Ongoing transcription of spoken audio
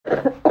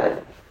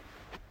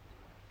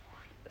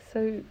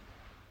So,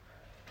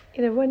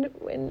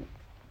 when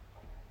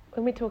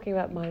we're talking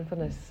about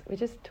mindfulness, we're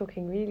just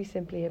talking really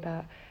simply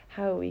about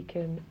how we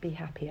can be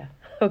happier,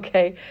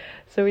 okay?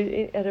 So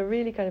at a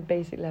really kind of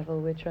basic level,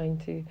 we're trying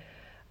to,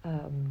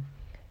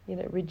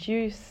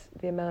 reduce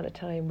the amount of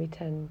time we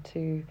tend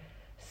to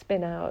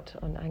spin out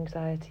on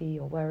anxiety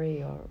or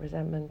worry or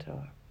resentment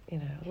or,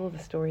 all the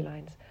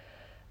storylines,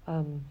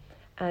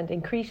 and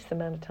increase the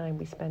amount of time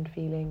we spend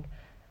feeling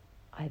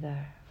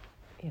either,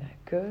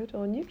 good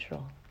or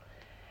neutral.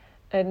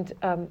 And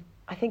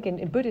I think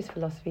in Buddhist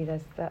philosophy,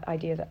 there's that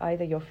idea that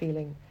either you're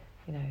feeling,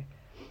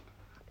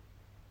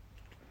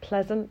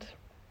 pleasant,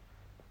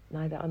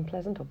 neither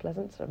unpleasant or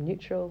pleasant, sort of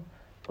neutral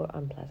or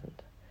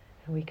unpleasant.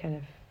 And we kind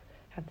of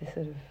have this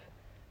sort of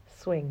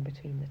swing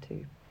between the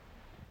two.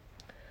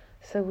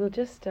 So we'll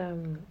just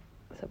sort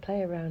of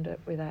play around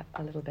with that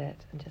a little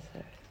bit and just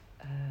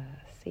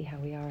see how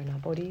we are in our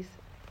bodies.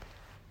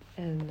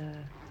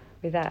 And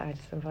with that, I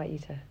just invite you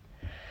to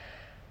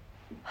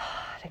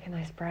take a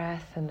nice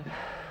breath and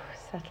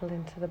settle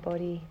into the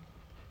body.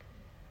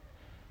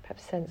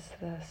 Perhaps sense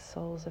the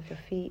soles of your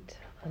feet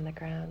on the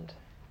ground.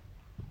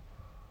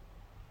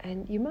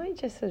 And you might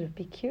just sort of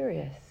be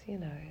curious,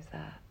 is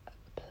that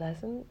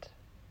pleasant,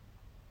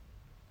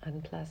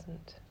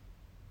 unpleasant,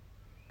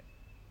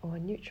 or a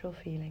neutral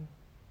feeling?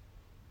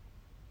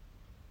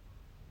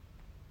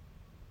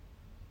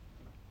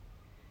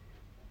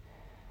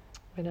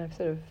 When I'm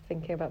sort of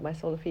thinking about my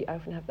solar feet, I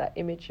often have that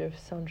image of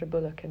Sandra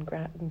Bullock in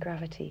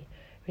Gravity,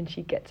 when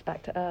she gets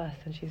back to Earth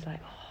and she's like,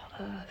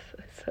 oh, Earth,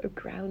 it's so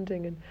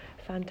grounding and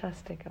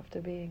fantastic after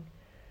being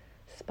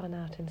spun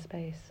out in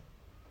space.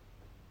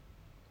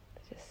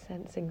 Just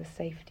sensing the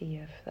safety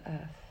of the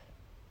Earth.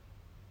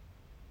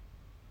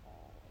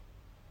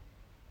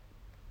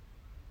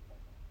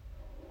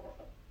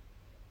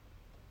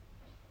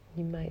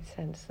 You might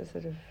sense the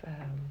sort of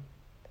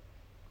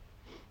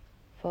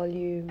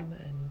volume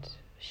and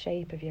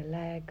shape of your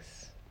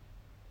legs,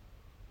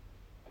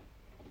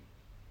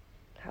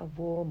 how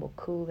warm or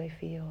cool they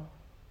feel.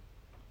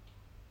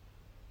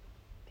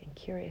 Being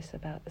curious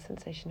about the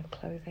sensation of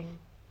clothing.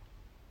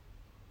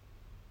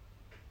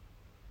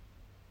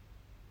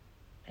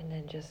 And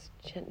then just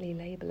gently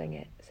labeling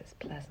it. Is this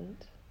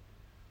pleasant,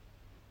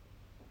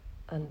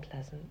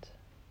 unpleasant,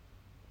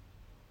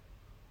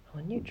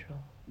 or neutral?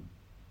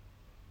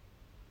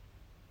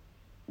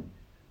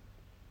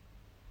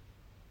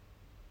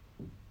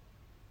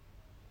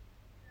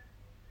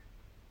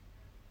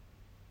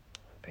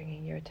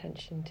 Bringing your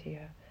attention to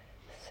your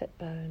sit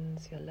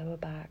bones, your lower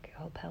back, your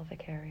whole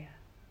pelvic area.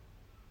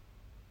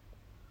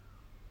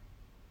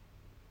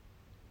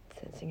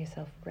 Sensing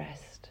yourself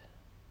rest.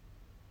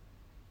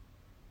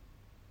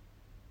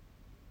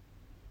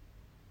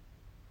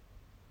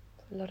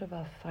 A lot of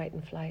our fight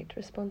and flight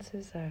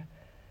responses are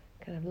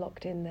kind of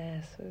locked in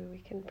there, so we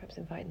can perhaps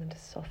invite them to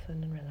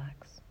soften and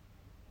relax.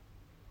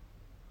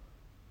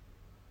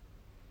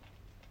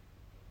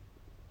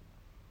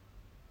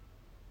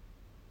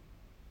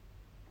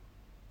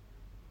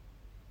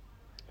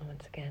 And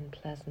once again,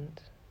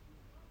 pleasant,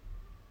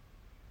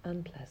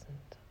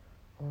 unpleasant,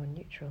 or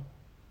neutral.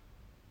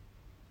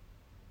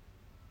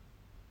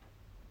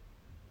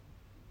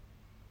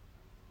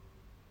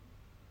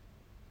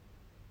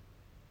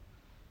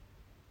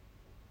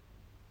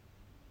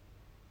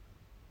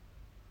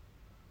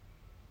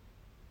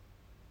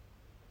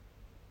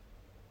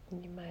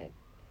 And you might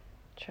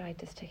try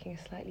just taking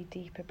a slightly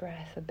deeper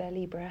breath, a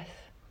belly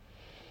breath,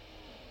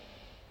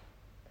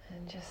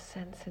 and just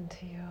sense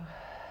into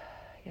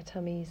your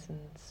tummies and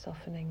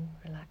softening,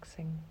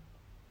 relaxing,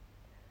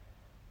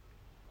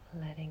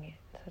 letting it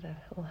sort of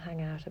all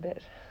hang out a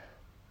bit.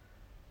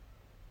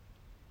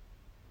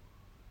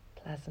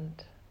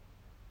 Pleasant,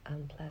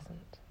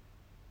 unpleasant,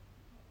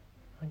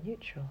 or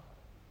neutral.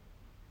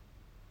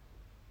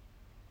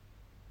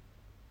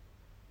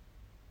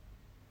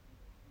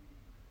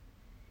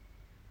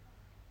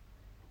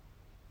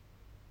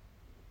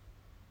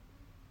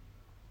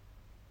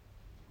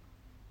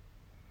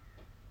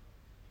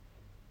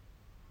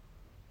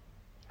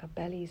 Our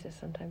bellies are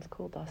sometimes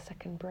called our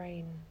second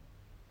brain.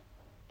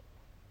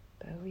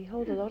 But we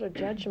hold a lot of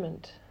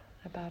judgment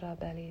about our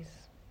bellies,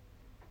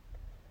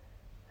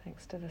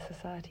 thanks to the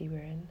society we're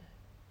in.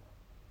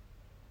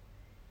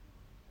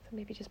 So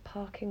maybe just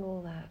parking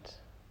all that,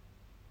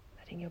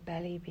 letting your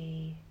belly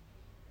be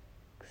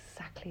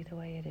exactly the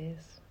way it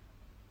is.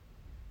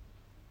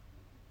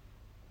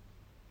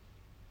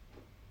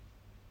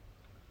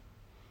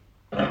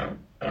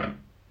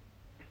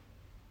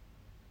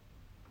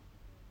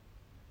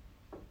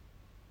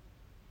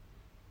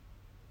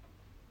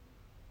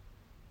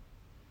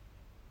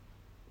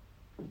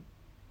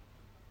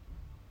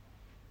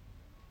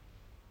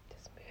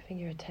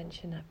 Your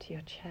attention up to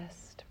your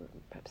chest,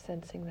 perhaps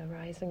sensing the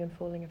rising and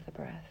falling of the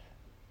breath.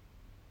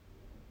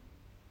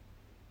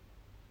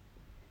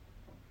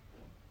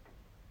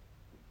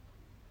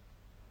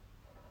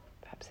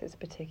 Perhaps it's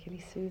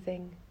particularly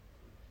soothing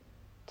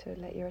to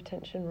let your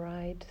attention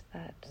ride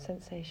that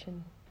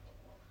sensation.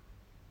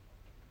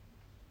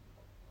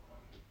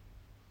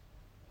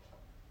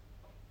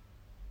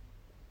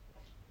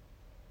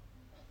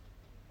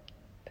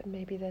 but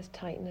maybe there's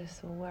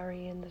tightness or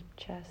worry in the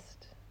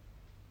chest.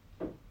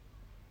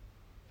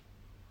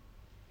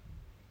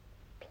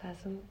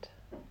 Pleasant,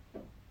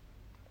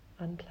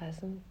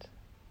 unpleasant,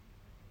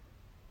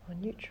 or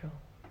neutral.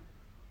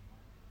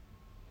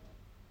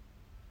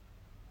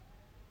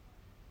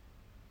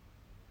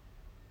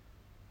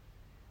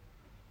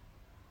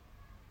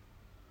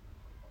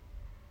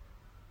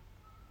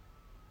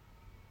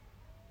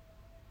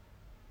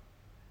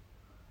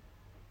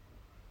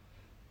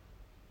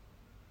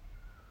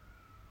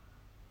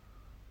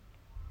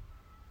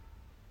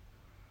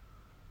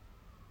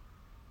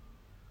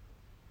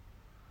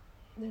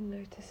 And then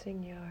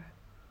noticing your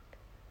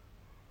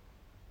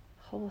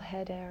whole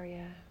head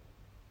area.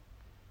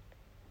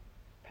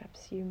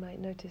 Perhaps you might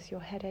notice you're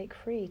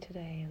headache-free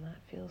today, and that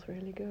feels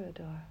really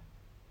good. Or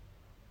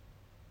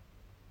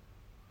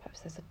perhaps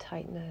there's a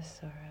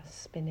tightness or a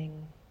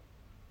spinning.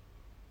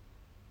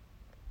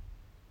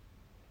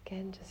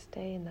 Again, just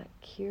stay in that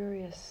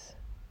curious,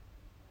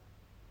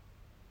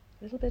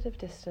 little bit of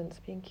distance,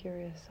 being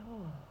curious.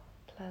 Oh,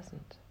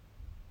 pleasant,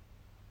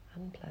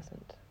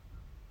 unpleasant.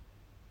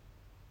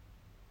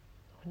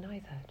 Or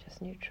neither,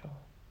 just neutral.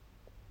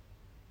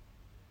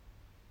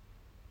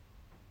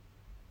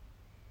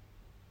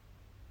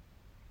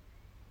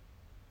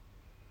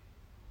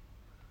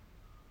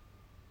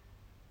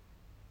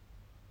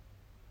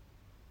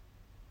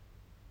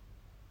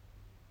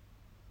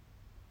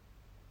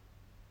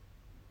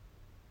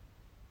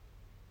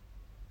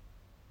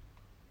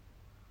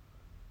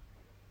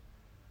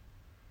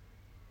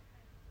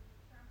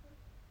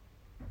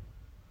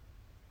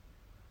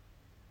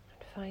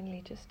 And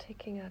finally, just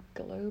taking a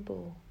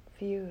global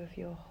view of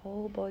your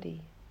whole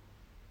body.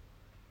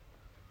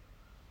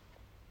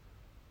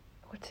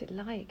 What's it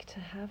like to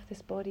have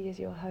this body as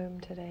your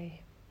home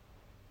today?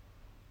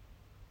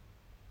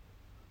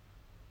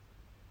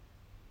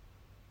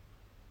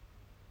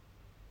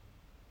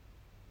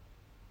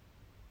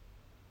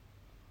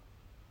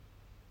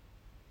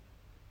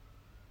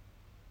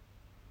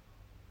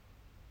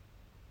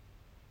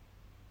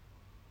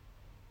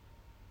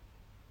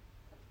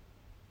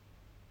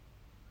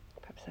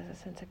 Perhaps there's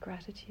a sense of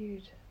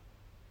gratitude.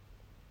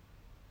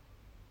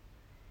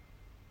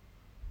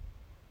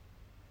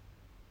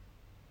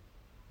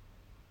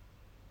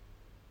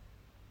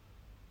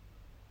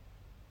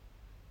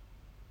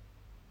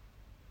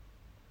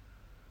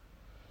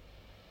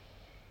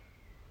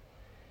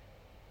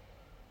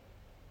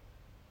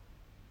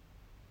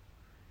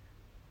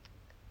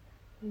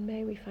 And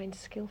may we find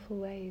skillful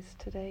ways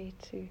today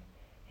to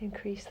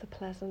increase the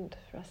pleasant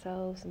for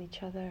ourselves and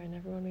each other and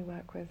everyone we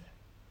work with.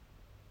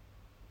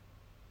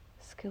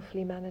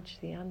 Skillfully manage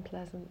the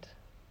unpleasant.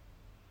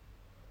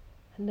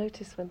 And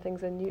notice when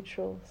things are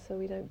neutral so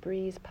we don't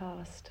breeze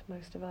past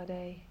most of our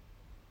day.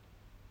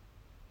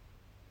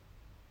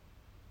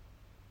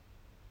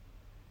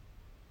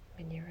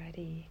 When you're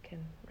ready, you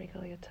can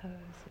wriggle your toes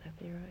and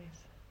open your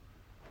eyes.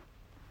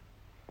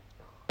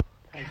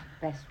 That's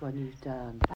the best one you've done.